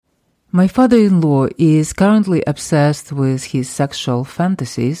My father-in-law is currently obsessed with his sexual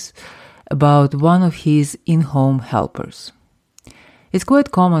fantasies about one of his in-home helpers. It's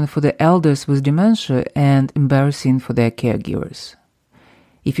quite common for the elders with dementia and embarrassing for their caregivers.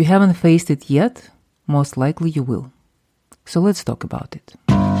 If you haven't faced it yet, most likely you will. So let's talk about it.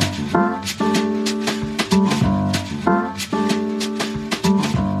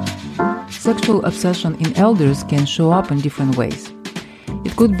 Sexual obsession in elders can show up in different ways.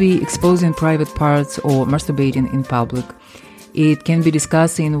 It could be exposing private parts or masturbating in public. It can be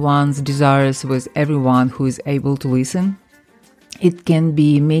discussing one's desires with everyone who is able to listen. It can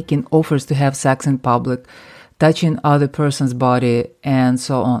be making offers to have sex in public, touching other person's body, and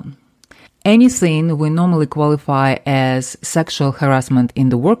so on. Anything we normally qualify as sexual harassment in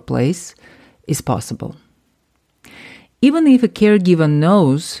the workplace is possible. Even if a caregiver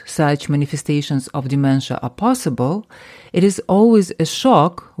knows such manifestations of dementia are possible, it is always a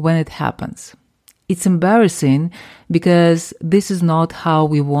shock when it happens. It's embarrassing because this is not how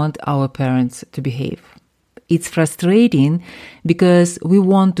we want our parents to behave. It's frustrating because we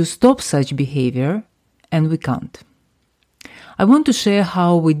want to stop such behavior and we can't. I want to share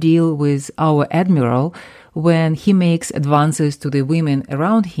how we deal with our admiral when he makes advances to the women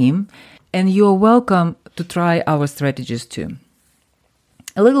around him, and you're welcome to try our strategies too.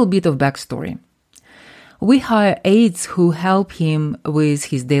 A little bit of backstory. We hire aides who help him with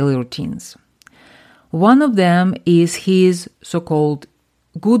his daily routines. One of them is his so-called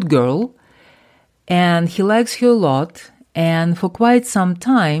good girl, and he likes her a lot, and for quite some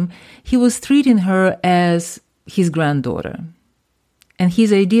time he was treating her as his granddaughter. And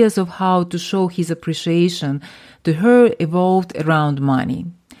his ideas of how to show his appreciation to her evolved around money.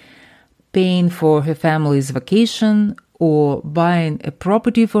 Paying for her family's vacation, or buying a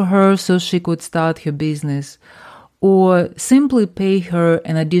property for her so she could start her business, or simply pay her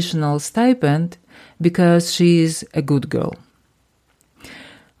an additional stipend because she is a good girl.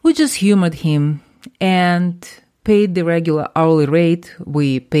 We just humored him and paid the regular hourly rate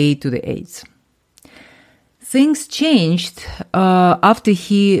we paid to the aides. Things changed after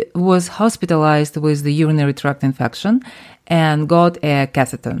he was hospitalized with the urinary tract infection and got a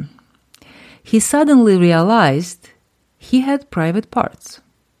catheter. He suddenly realized he had private parts,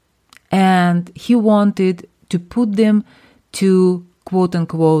 and he wanted to put them to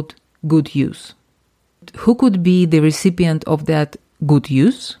quote-unquote good use. Who could be the recipient of that good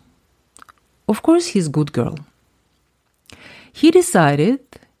use? Of course, his good girl. He decided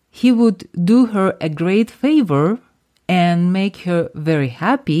he would do her a great favor and make her very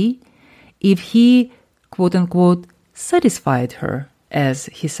happy if he, quote-unquote, satisfied her, as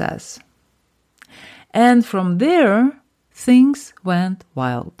he says. And from there, things went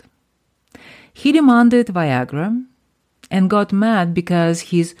wild. He demanded Viagra and got mad because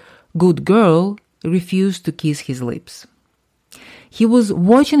his good girl refused to kiss his lips. He was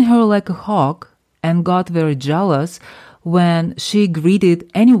watching her like a hawk and got very jealous when she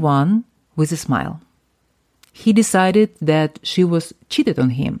greeted anyone with a smile. He decided that she was cheated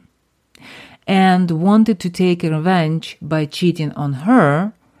on him and wanted to take revenge by cheating on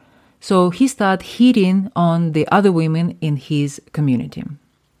her, so he started hitting on the other women in his community.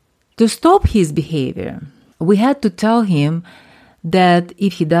 To stop his behavior, we had to tell him that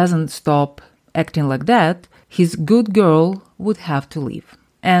if he doesn't stop acting like that, his good girl would have to leave.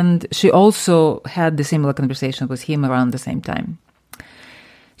 And she also had the similar conversation with him around the same time.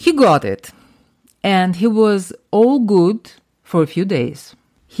 He got it, and he was all good for a few days.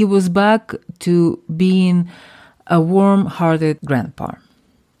 He was back to being a warm-hearted grandpa.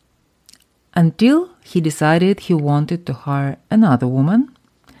 Until he decided he wanted to hire another woman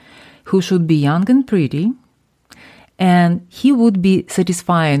who should be young and pretty, and he would be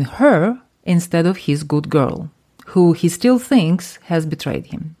satisfying her instead of his good girl, who he still thinks has betrayed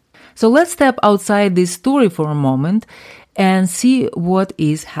him. So let's step outside this story for a moment and see what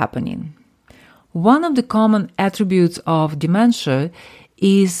is happening. One of the common attributes of dementia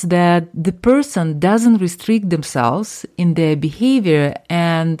is that the person doesn't restrict themselves in their behavior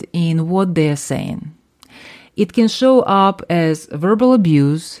and in what they are saying. It can show up as verbal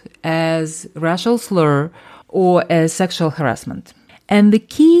abuse, as racial slur, or as sexual harassment. And the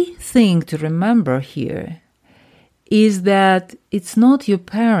key thing to remember here is that it's not your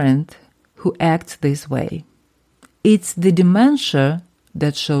parent who acts this way. It's the dementia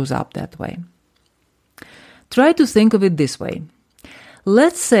that shows up that way. Try to think of it this way.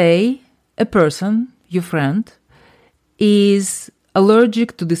 Let's say a person, your friend, is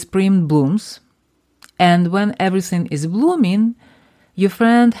allergic to the spring blooms, and when everything is blooming, Your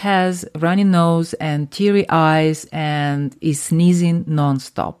friend has runny nose and teary eyes and is sneezing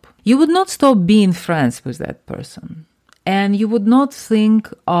nonstop. You would not stop being friends with that person. And you would not think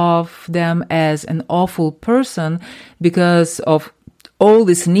of them as an awful person because of all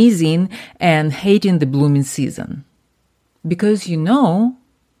the sneezing and hating the blooming season. Because you know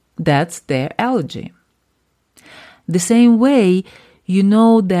that's their allergy. The same way, you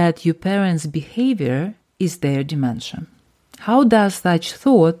know that your parents' behavior is their dementia. How does such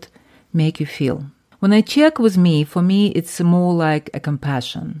thought make you feel? When I check with me, for me, it's more like a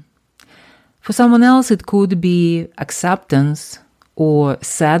compassion. For someone else, it could be acceptance or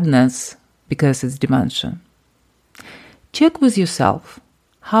sadness because it's dementia. Check with yourself.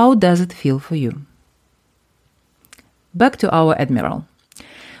 How does it feel for you? Back to our Admiral.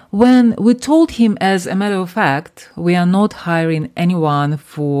 When we told him, as a matter of fact, we are not hiring anyone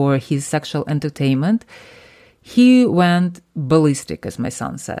for his sexual entertainment, he went ballistic, as my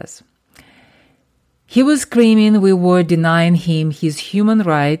son says. He was screaming we were denying him his human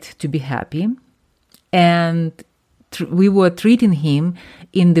right to be happy, and we were treating him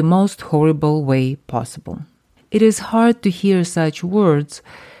in the most horrible way possible. It is hard to hear such words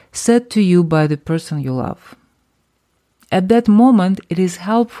said to you by the person you love. At that moment, it is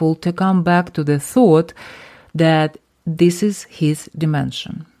helpful to come back to the thought that this is his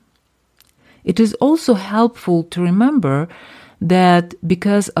dementia. It is also helpful to remember that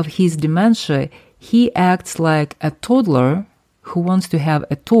because of his dementia, he acts like a toddler who wants to have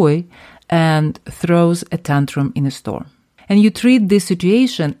a toy and throws a tantrum in a store. And you treat this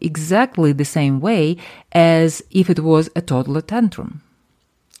situation exactly the same way as if it was a toddler tantrum.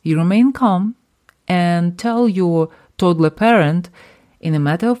 You remain calm and tell your toddler parent, in a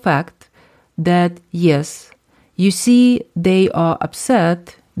matter of fact, that yes, you see they are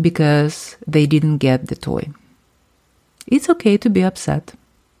upset because they didn't get the toy. It's okay to be upset.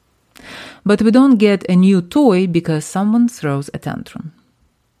 But we don't get a new toy because someone throws a tantrum.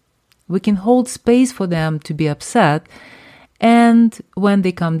 We can hold space for them to be upset, and when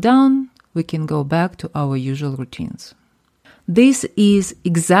they calm down, we can go back to our usual routines. This is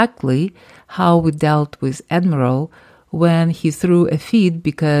exactly how we dealt with Admiral when he threw a fit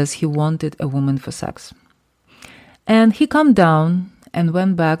because he wanted a woman for sex. And he calmed down and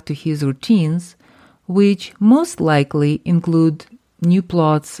went back to his routines, which most likely include new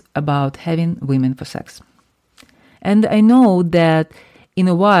plots about having women for sex. And I know that in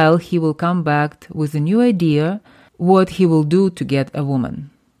a while he will come back with a new idea what he will do to get a woman.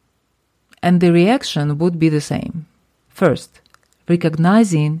 And the reaction would be the same. First,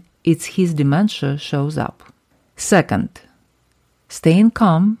 recognizing it's his dementia shows up. Second, staying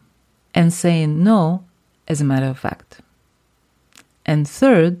calm and saying no as a matter of fact. And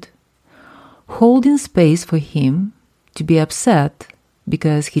third, holding space for him to be upset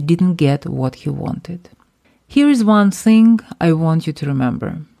because he didn't get what he wanted. Here is one thing I want you to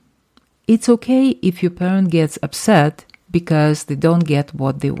remember. It's okay if your parent gets upset because they don't get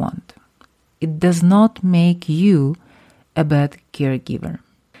what they want. It does not make you a bad caregiver.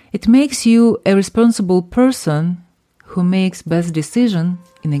 It makes you a responsible person who makes best decision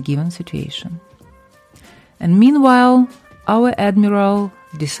in a given situation. And meanwhile, our Admiral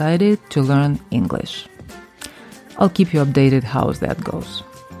decided to learn English. I'll keep you updated how that goes.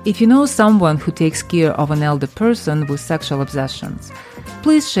 If you know someone who takes care of an elder person with sexual obsessions,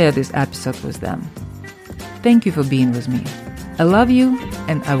 please share this episode with them. Thank you for being with me. I love you,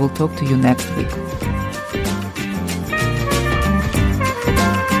 and I will talk to you next week.